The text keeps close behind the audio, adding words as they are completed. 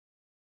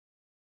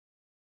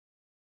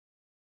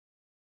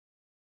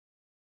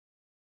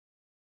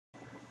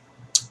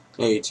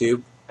Hey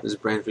YouTube, this is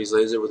Brand Freeze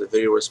Laser with a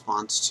video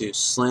response to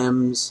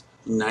Slim's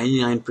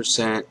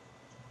 99%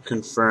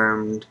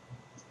 confirmed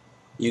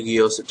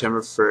Yu-Gi-Oh!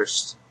 September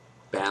 1st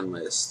ban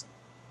list.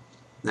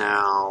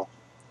 Now,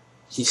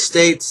 he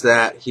states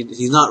that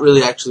he's not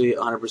really actually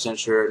 100%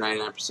 sure,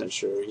 99%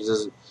 sure.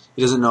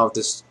 He doesn't know if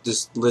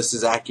this list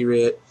is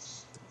accurate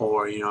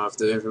or if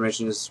the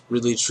information is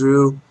really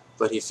true,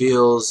 but he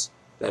feels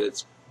that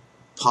it's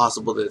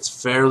possible that it's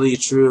fairly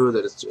true,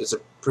 that it's a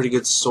pretty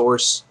good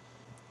source.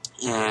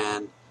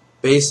 And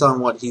based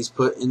on what he's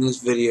put in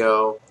this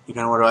video, and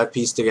kind of what I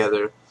pieced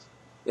together,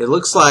 it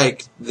looks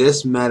like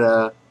this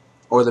meta,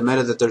 or the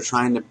meta that they're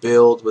trying to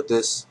build with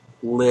this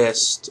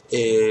list,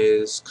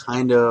 is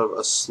kind of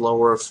a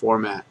slower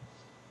format.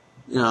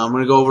 I'm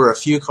going to go over a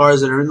few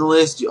cards that are in the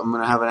list. I'm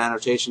going to have an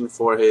annotation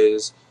for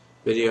his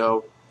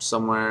video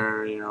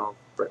somewhere,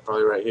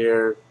 probably right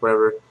here,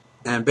 whatever.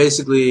 And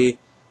basically,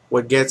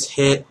 what gets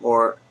hit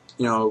or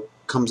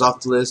comes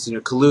off the list,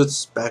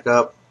 Kalut's back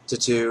up to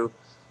 2.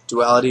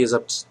 Duality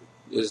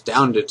is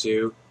down to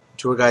 2.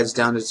 Tour Guide's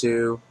down to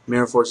 2.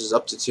 Mirror Force is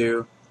up to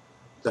 2.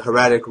 The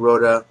Heretic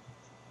Rhoda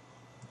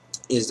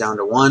is down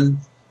to 1.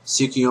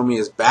 Tsukuyomi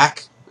is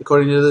back,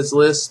 according to this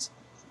list.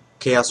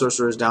 Chaos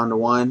Sorcerer is down to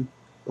 1.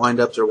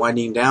 Wind-ups are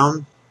winding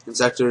down.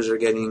 Insectors are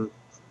getting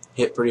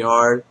hit pretty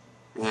hard.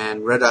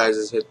 And Red Eyes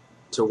is hit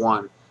to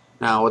 1.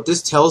 Now, what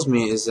this tells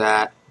me is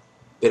that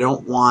they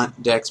don't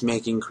want decks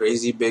making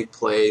crazy big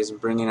plays and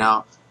bringing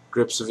out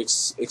grips of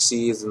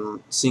Exceeds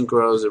and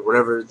Synchros or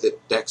whatever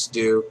that decks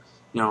do,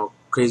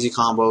 crazy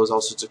combos,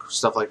 all sorts of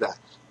stuff like that.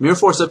 Mirror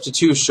Force up to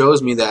 2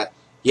 shows me that,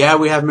 yeah,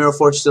 we have Mirror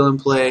Force still in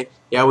play,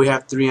 yeah, we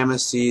have 3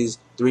 MSCs,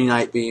 3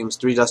 Night Beams,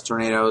 3 Dust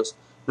Tornadoes.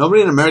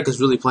 Nobody in America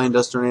is really playing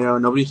Dust Tornado,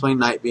 nobody's playing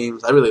Night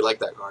Beams. I really like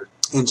that card.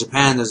 In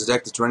Japan, there's a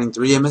deck that's running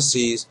 3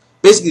 MSCs,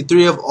 basically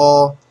 3 of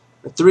all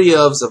 3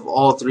 of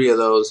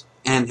those,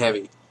 and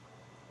Heavy.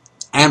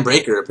 And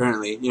Breaker,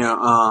 apparently,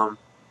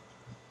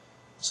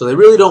 so they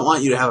really don't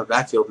want you to have a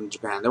backfield in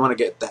Japan. They want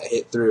to get that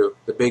hit through,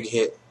 the big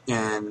hit.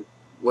 And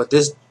what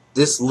this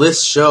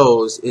list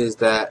shows is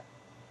that,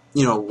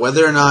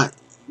 whether or not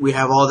we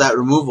have all that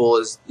removal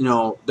is,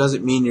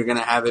 doesn't mean you're going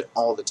to have it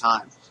all the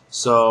time.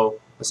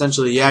 So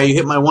essentially, yeah, you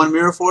hit my 1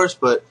 Mirror Force,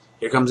 but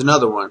here comes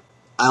another one.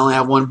 I only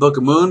have 1 Book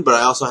of Moon, but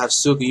I also have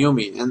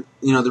Tsukuyomi. And,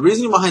 the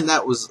reasoning behind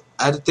that was,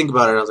 I had to think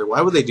about it. I was like, why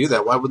would they do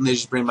that? Why wouldn't they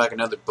just bring back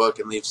another book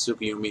and leave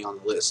Tsukuyomi on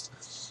the list?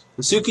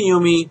 And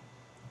Tsukuyomi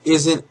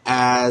isn't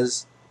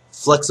as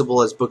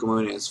flexible as Book of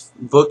Moon is.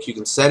 Book, you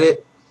can set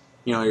it.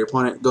 Your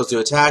opponent goes to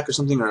attack or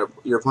something, or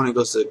your opponent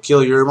goes to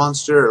kill your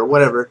monster or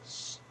whatever.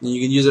 And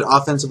you can use it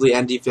offensively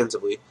and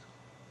defensively.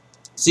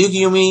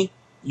 Tsukuyomi,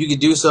 you can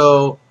do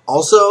so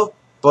also,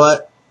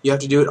 but you have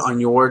to do it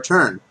on your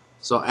turn.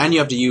 And you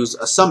have to use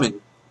a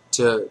summon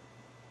to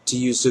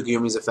use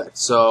Tsukuyomi's effect.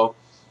 So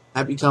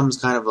that becomes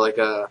kind of like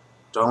a,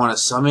 do I want to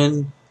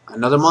summon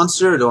another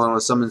monster, or do I want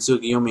to summon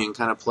Tsukuyomi and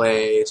kind of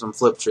play some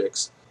flip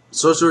tricks?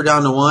 Sorcerer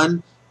down to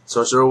 1.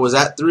 Sorcerer was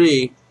at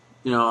 3.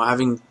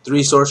 Having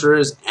 3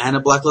 sorcerers and a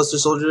Blackluster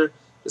Soldier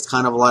is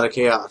kind of a lot of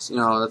chaos.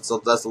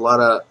 That's a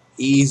lot of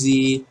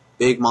easy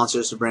big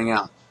monsters to bring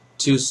out.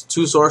 Two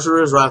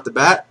sorcerers right off the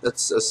bat.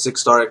 That's a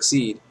 6-star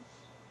Exceed.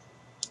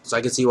 So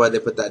I can see why they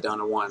put that down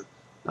to 1.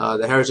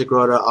 The Heretic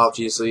Rhoda,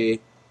 obviously,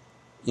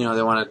 they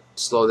want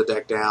to slow the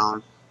deck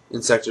down.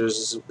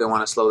 Insectors, they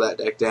want to slow that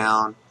deck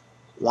down.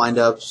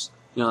 Wind-ups,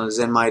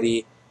 Zen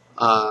Mighty,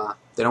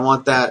 they don't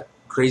want that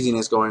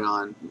craziness going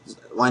on.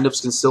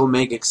 Wind-ups can still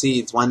make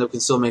Exceeds. Wind-up can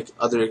still make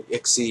other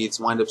Exceeds.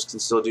 Wind-ups can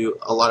still do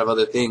a lot of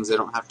other things. They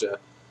don't have to,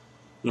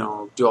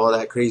 do all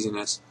that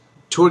craziness.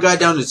 Tour Guide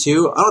down to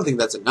 2, I don't think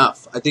that's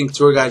enough. I think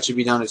Tour Guide should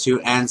be down to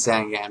 2 and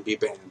Sangan be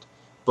banned.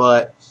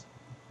 But,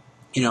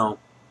 I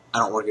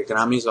don't work at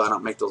Konami, so I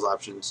don't make those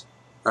options,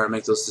 or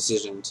make those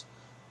decisions.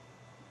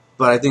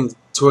 But I think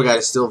Tour Guide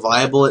is still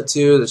viable at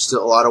 2. There's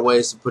still a lot of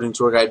ways to putting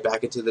Tour Guide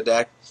back into the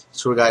deck.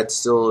 Tour Guide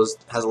still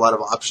has a lot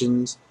of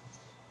options.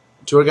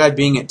 Tour Guide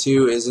being at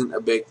 2 isn't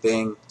a big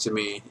thing to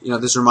me.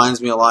 This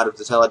reminds me a lot of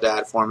the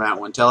Teledad format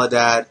when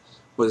Teledad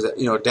was,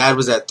 Dad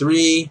was at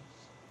 3.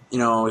 He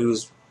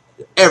was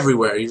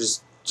everywhere.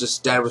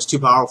 Just Dad was too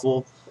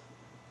powerful.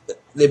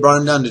 They brought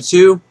him down to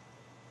 2,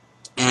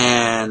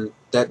 and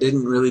that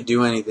didn't really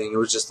do anything. It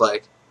was just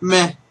like,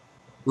 meh.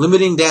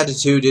 Limiting Dad to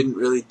 2 didn't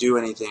really do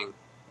anything.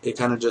 It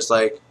kind of just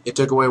like, it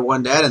took away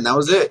 1 Dad, and that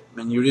was it.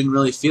 And you didn't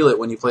really feel it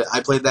when you played. I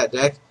played that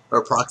deck, or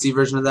a proxy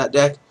version of that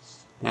deck,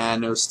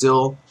 and it was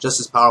still just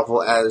as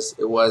powerful as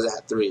it was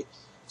at 3.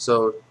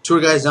 So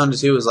Tour Guides down to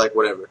 2 is like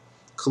whatever.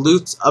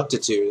 Kalut's up to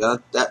 2.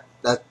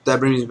 That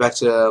brings me back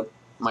to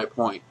my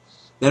point.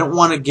 They don't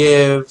want to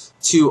give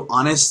 2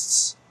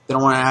 Honest. They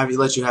don't want to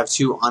let you have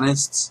 2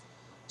 Honest.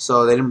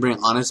 So they didn't bring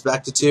Honest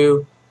back to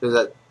 2. Because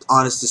that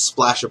Honest is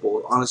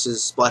splashable. Honest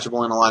is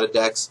splashable in a lot of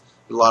decks.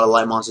 A lot of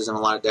light monsters in a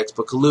lot of decks.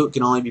 But Kalut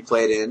can only be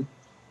played in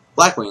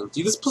Blackwings.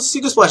 You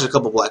can splash a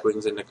couple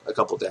Blackwings in a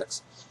couple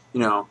decks.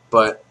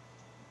 But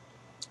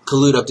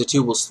collude up to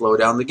 2 will slow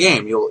down the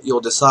game. You'll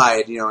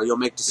decide, you'll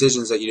make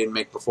decisions that you didn't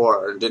make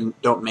before or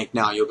don't make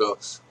now. You'll go,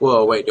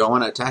 whoa, wait, do I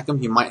want to attack him?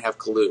 He might have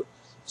collude.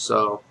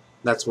 So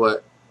that's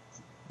what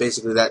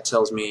basically that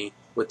tells me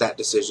with that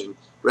decision.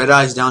 Red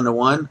Eyes down to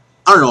 1.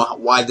 I don't know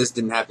why this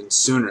didn't happen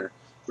sooner.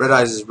 Red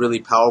Eyes is really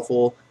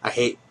powerful. I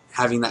hate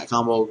having that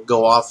combo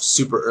go off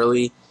super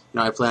early.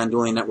 I play on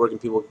Dueling Network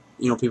and people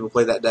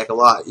play that deck a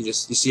lot. You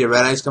see a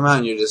Red Eyes come out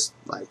and you're just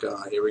like,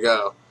 oh, here we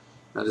go.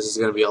 Now this is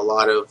going to be a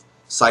lot of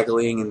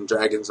cycling and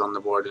dragons on the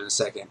board in a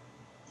second.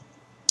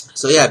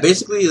 So yeah,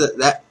 basically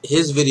that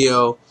his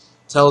video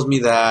tells me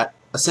that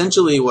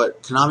essentially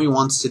what Konami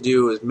wants to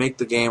do is make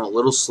the game a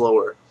little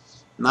slower.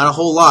 Not a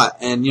whole lot.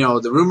 And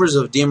the rumors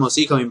of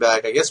DMLC coming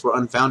back, I guess, were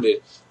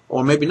unfounded.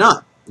 Or maybe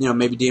not.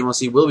 Maybe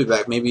DMLC will be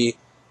back. Maybe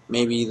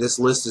this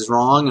list is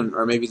wrong,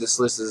 or maybe this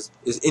list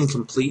is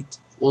incomplete.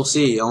 We'll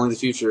see. Only the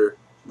future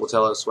will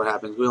tell us what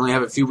happens. We only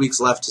have a few weeks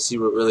left to see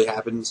what really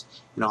happens.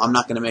 I'm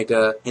not going to make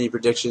any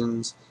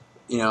predictions.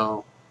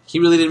 He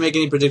really didn't make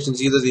any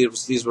predictions either.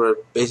 These were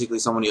basically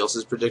somebody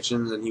else's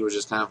predictions, and he was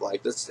just kind of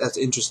like, that's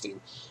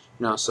interesting.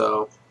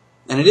 So,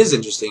 and it is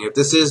interesting. If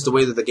this is the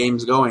way that the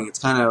game's going, it's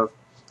kind of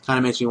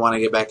makes me want to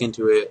get back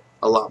into it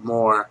a lot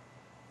more,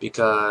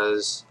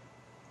 because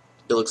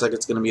it looks like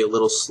it's going to be a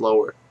little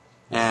slower.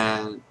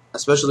 And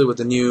especially with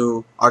the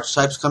new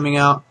archetypes coming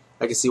out,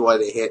 I can see why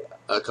they hit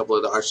a couple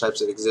of the archetypes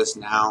that exist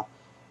now.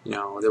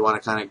 They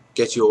want to kind of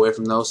get you away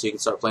from those so you can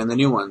start playing the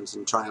new ones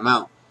and try them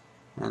out.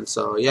 And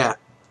so, yeah.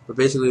 But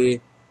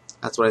basically,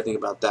 that's what I think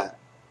about that.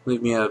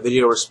 Leave me a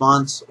video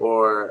response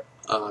or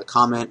a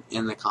comment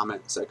in the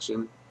comment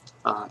section.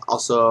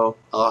 Also,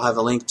 I'll have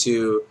a link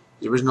to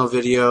the original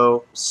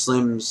video,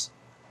 Slim's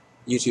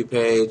YouTube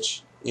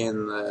page,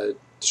 in the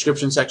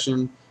description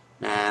section,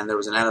 and there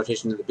was an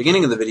annotation at the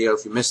beginning of the video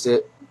if you missed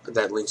it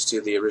that links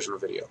to the original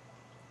video.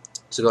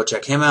 So go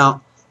check him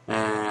out,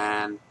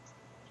 and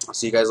I'll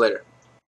see you guys later.